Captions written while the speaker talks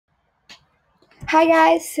Hi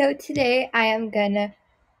guys, so today I am gonna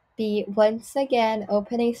be once again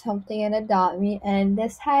opening something in Adopt Me, and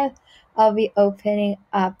this time I'll be opening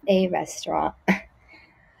up a restaurant.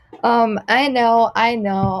 I know,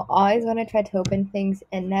 always want to try to open things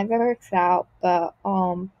and never works out, but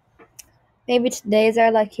maybe today's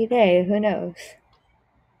our lucky day, who knows?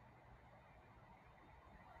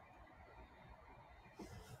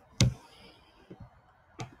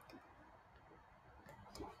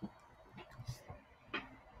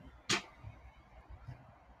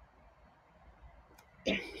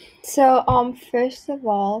 So, first of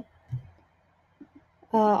all,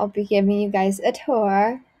 I'll be giving you guys a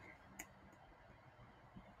tour.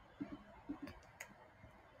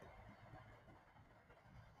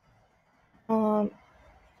 Um,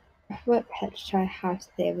 what pets should I have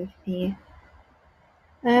today with me?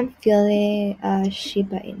 I'm feeling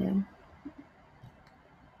Shiba Inu.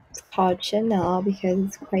 It's called Chanel because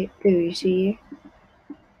it's quite bougie.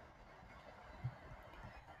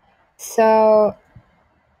 So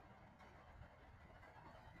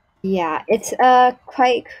yeah, it's a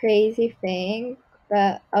quite crazy thing,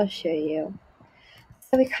 but I'll show you.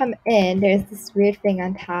 So we come in, there's this weird thing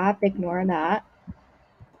on top, ignore that.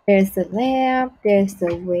 There's the lamp, there's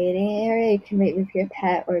the waiting area, you can wait with your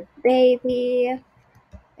pet or baby.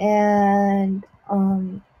 And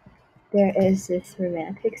there is this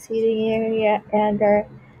romantic seating area and there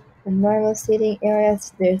the normal seating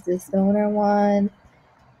areas. There's this owner one.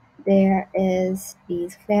 There is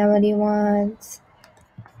these family ones.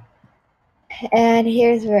 And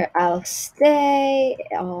here's where I'll stay.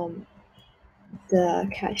 The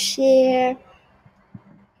cashier.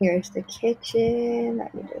 Here's the kitchen.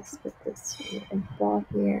 Let me just put this info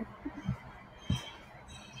here.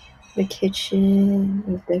 The kitchen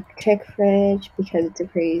with the trick fridge because it's a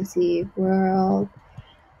crazy world.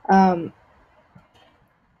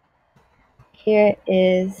 Here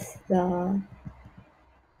is the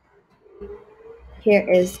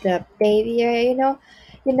baby area.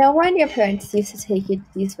 You know when your parents used to take you to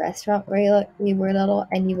these restaurants where you were little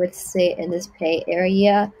and you would stay in this play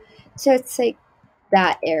area. So it's like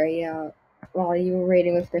that area while you were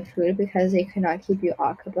waiting with the food because they could not keep you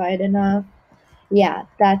occupied enough. Yeah,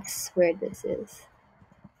 that's where this is.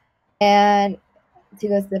 And to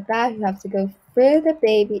go to the bath, you have to go through the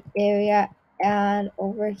baby area and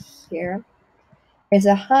over here. There's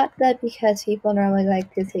a hot tub because people normally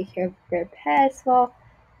like to take care of their pets while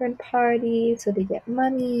they're in parties, so they get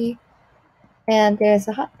money. And there's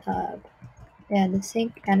a hot tub and a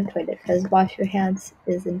sink and a toilet because wash your hands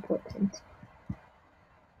is important.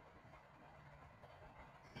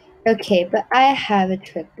 Okay, but I have a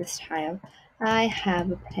trick this time. I have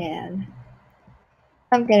a plan.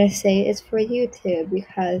 I'm gonna say it's for you too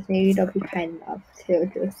because maybe you'll be kind enough to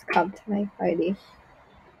just come to my party.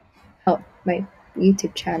 Oh, my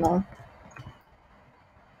YouTube channel.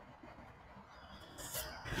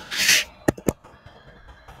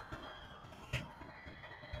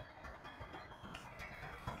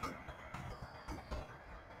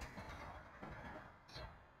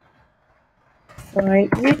 For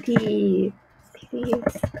you, please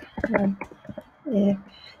come if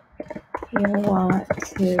you want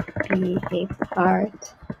to be a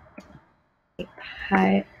part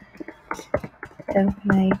of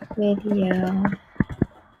my video.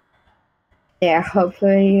 There,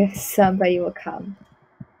 hopefully somebody will come.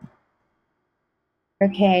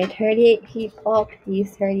 Okay, 38 people,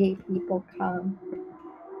 please, 38 people come.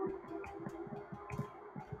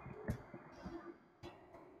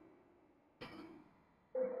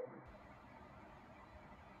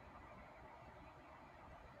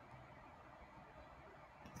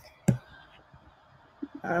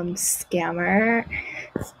 Scammer.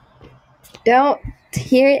 Don't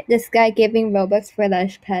hear this guy giving Robux for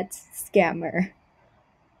Lush Pets. Scammer.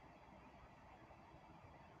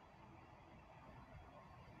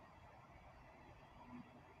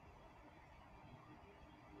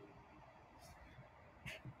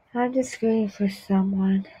 I'm just waiting for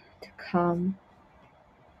someone to come.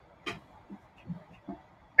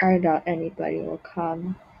 I doubt anybody will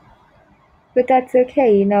come. But that's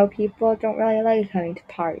okay, people don't really like coming to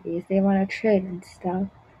parties. They want to trade and stuff.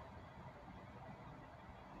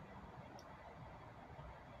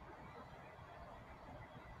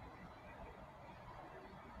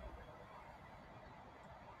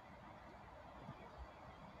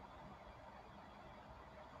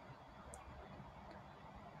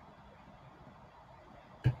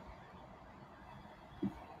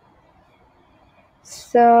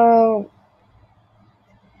 So,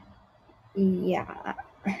 yeah.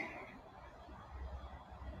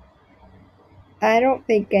 I don't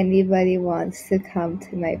think anybody wants to come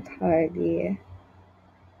to my party.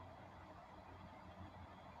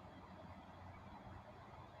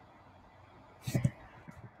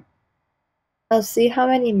 I'll see how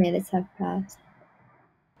many minutes have passed.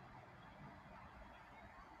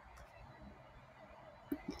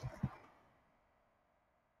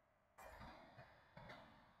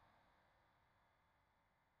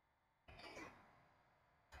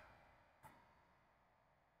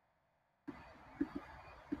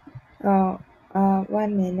 Oh,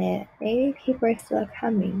 1 minute. Maybe people are still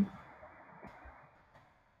coming.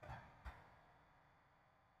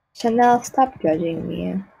 Chanel, stop judging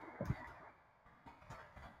me.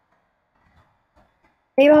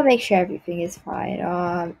 Maybe I'll make sure everything is fine.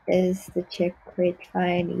 Is the chick crate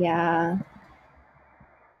fine? Yeah.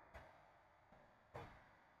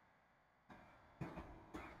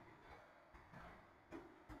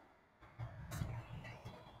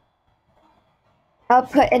 I'll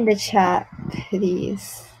put in the chat,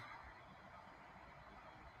 please.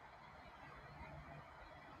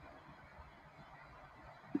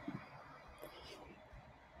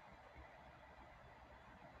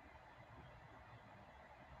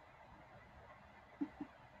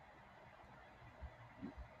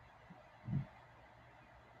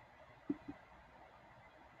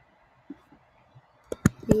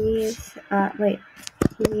 Please, wait.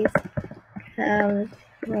 Please come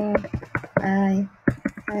from my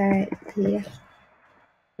party.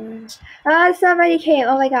 Somebody came.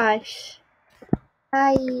 Oh my gosh.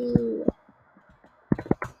 Hi.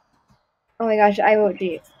 Oh my gosh, I won't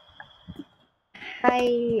do.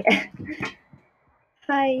 Hi.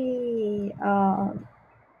 Hi.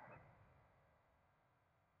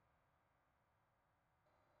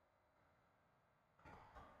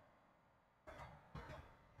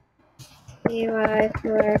 See why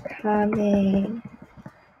we're coming.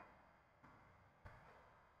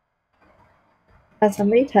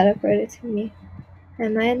 Somebody teleported to me.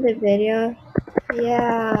 Am I in the video?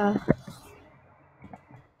 Yeah.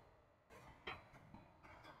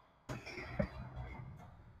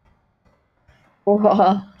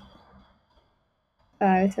 Whoa.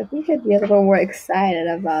 I was hoping she'd be a little more excited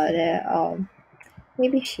about it.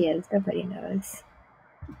 Maybe she is. Nobody knows.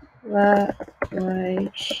 What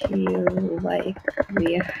would you like?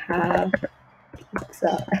 We have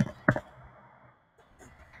pizza.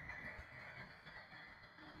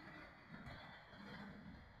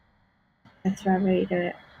 That's right.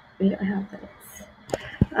 We don't have this.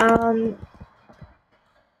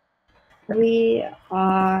 We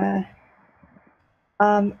are.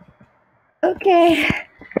 Okay.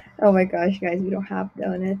 Oh my gosh, guys, we don't have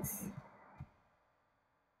donuts.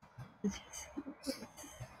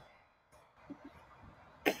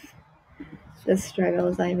 The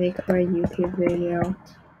struggles I make for a YouTube video.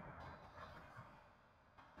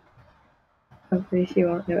 Hopefully she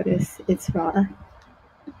won't notice it's raw.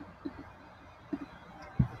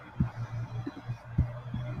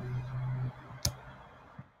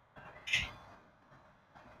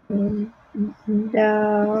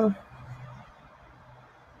 No.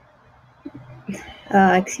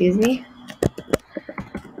 Excuse me?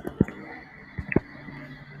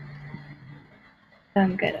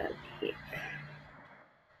 I'm gonna keep.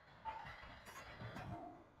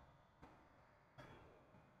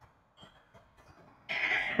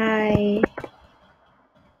 Hi.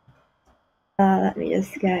 Let me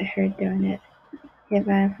just get her doing it. If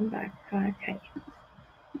I'm from back. Okay.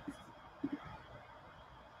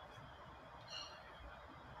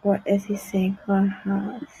 What is he saying?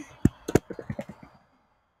 Clubhouse.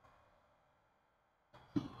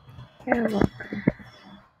 You're welcome.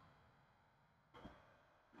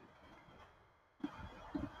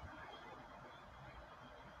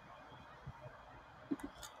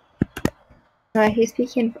 He's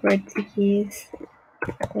speaking Portuguese.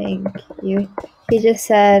 Thank you. He just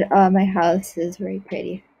said, my house is very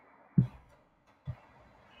pretty.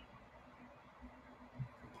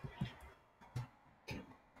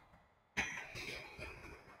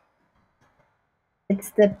 It's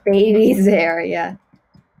the babies area.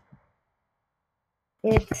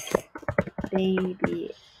 It's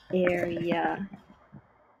baby area.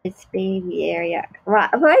 It's baby area.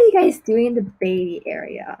 What are you guys doing in the baby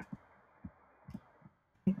area?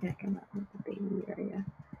 I can't come up with the baby area.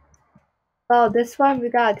 Well, this one we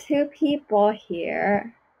got 2 people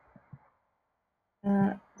here.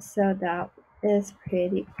 So that is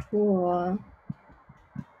pretty cool.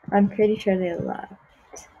 I'm pretty sure they left.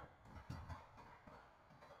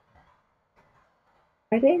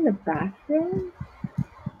 Are they in the bathroom?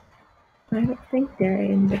 I don't think they're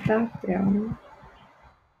in the bathroom.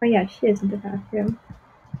 Oh yeah, she is in the bathroom.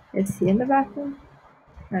 Is he in the bathroom?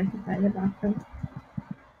 No, she's not in the bathroom.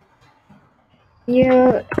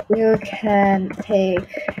 You can take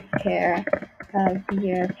care of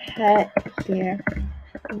your pet here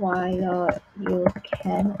while you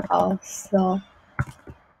can also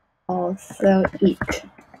eat.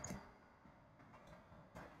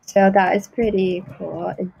 So that is pretty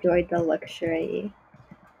cool. Enjoy the luxury.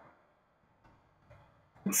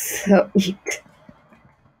 So eat.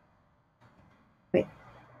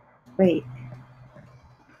 Wait.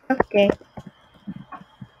 Okay.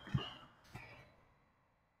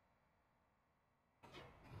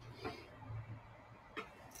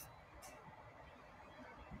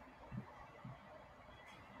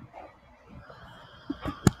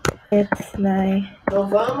 It's my Então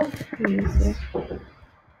vamos? user.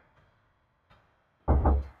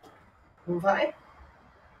 Não vai?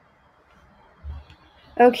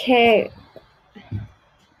 Okay.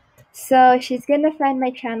 So she's gonna find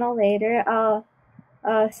my channel later.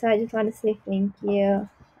 So I just want to say thank you.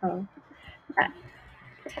 Oh, I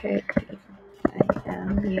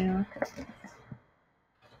am you.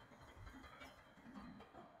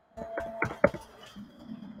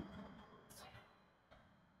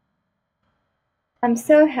 I'm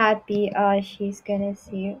so happy. She's gonna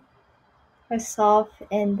see herself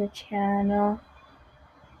in the channel,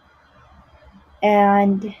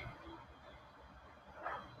 and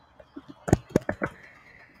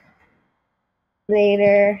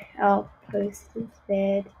later I'll post this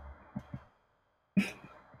vid.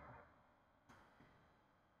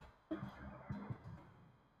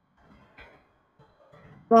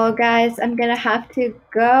 Well, guys, I'm gonna have to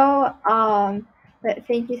go. But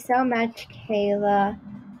thank you so much, Kayla,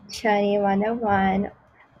 Chunny101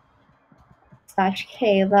 /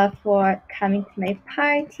 Kayla, for coming to my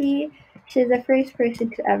party. She's the first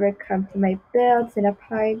person to ever come to my builds in a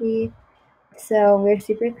party, so we're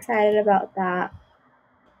super excited about that.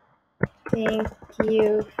 Thank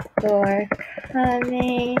you for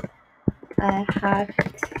coming. I have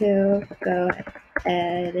to go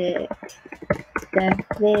edit the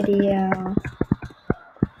video.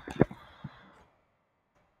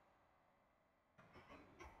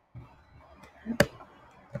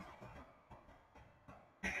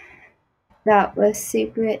 That was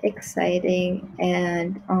super exciting,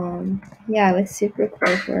 and yeah, it was super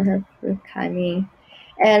cool for her for coming,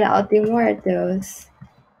 and I'll do more of those.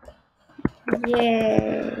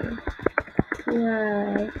 Yay!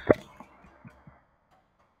 Yay!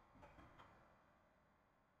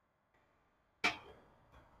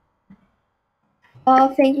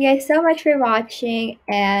 Well, thank you guys so much for watching,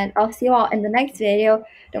 and I'll see you all in the next video.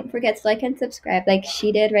 Don't forget to like and subscribe like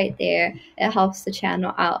she did right there. It helps the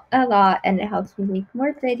channel out a lot, and it helps me make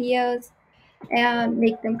more videos and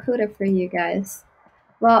make them cooler for you guys.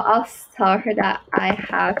 Well, I'll tell her that I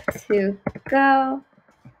have to go.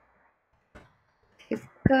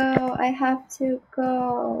 I have to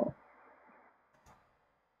go.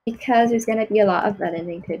 Because there's going to be a lot of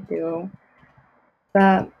editing to do.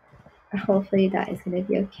 But hopefully that is going to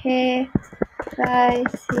be okay. Bye.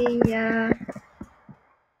 See ya.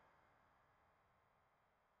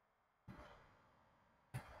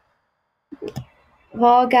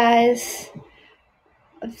 Well, guys,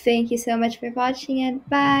 thank you so much for watching, and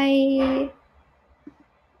bye.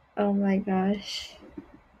 Oh my gosh.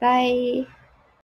 Bye.